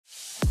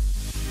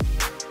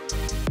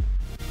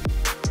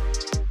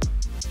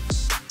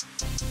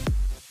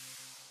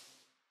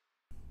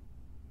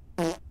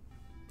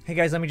Hey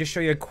guys, let me just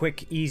show you a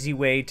quick, easy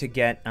way to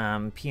get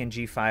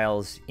PNG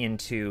files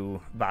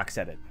into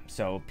VoxEdit.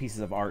 So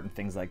pieces of art and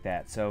things like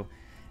that. So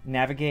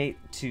navigate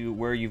to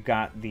where you've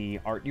got the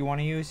art you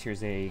want to use.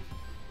 Here's a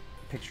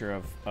picture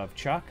of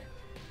Chuck.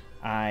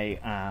 I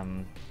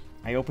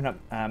open up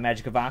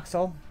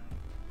MagicaVoxel.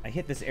 I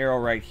hit this arrow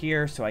right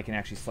here so I can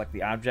actually select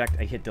the object.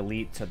 I hit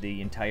delete so the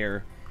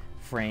entire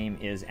frame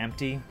is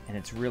empty, and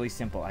it's really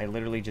simple. I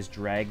literally just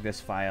drag this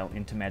file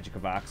into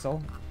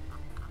MagicaVoxel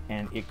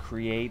and it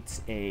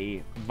creates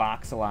a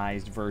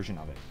voxelized version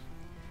of it.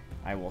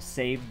 I will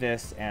save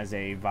this as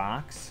a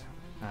vox,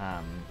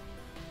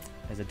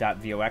 as a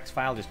 .vox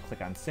file. Just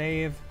click on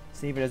save,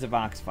 save it as a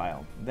vox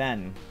file.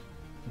 Then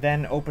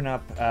open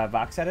up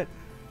VoxEdit,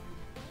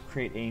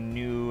 create a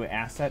new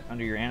asset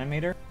under your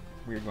animator.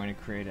 We're going to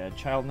create a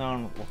child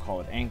node. We'll call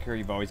it anchor.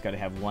 You've always got to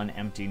have one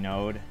empty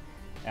node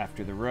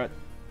after the root.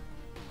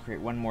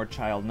 Create one more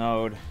child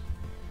node.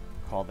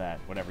 Call that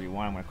whatever you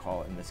want. I'm going to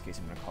call it, in this case,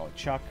 I'm going to call it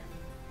Chuck.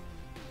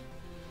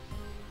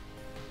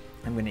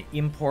 I'm going to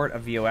import a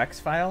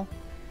VOX file.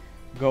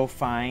 Go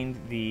find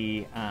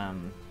the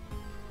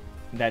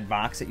that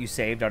box that you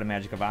saved out of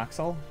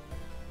MagicaVoxel.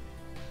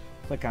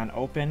 Click on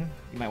open.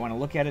 You might want to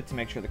look at it to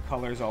make sure the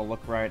colors all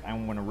look right.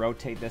 I'm going to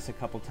rotate this a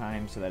couple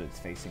times so that it's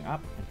facing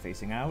up and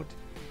facing out.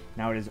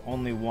 Now it is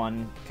only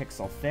 1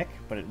 pixel thick,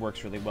 but it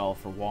works really well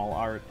for wall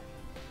art.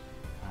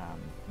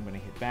 I'm going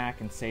to hit back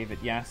and save it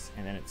yes,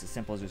 and then it's as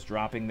simple as just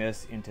dropping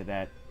this into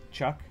that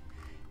Chuck.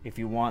 If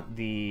you want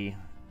the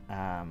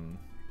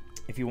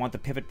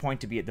pivot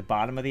point to be at the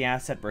bottom of the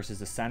asset versus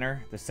the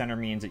center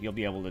means that you'll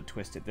be able to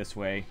twist it this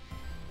way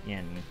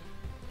in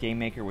Game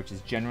Maker, which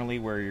is generally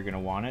where you're going to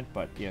want it.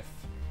 But if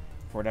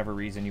for whatever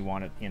reason you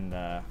want it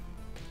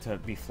to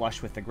be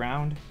flush with the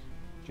ground,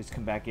 just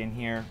come back in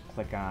here,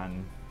 click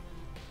on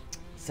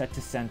set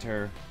to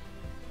center,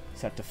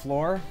 set to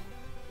floor,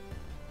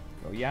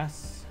 go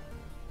yes,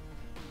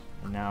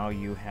 and now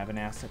you have an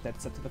asset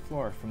that's set to the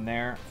floor. From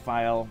there,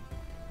 file,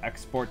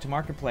 export to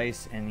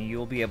Marketplace, and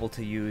you'll be able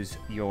to use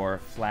your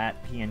flat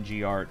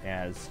PNG art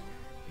as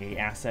an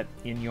asset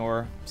in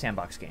your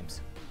sandbox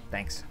games.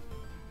 Thanks.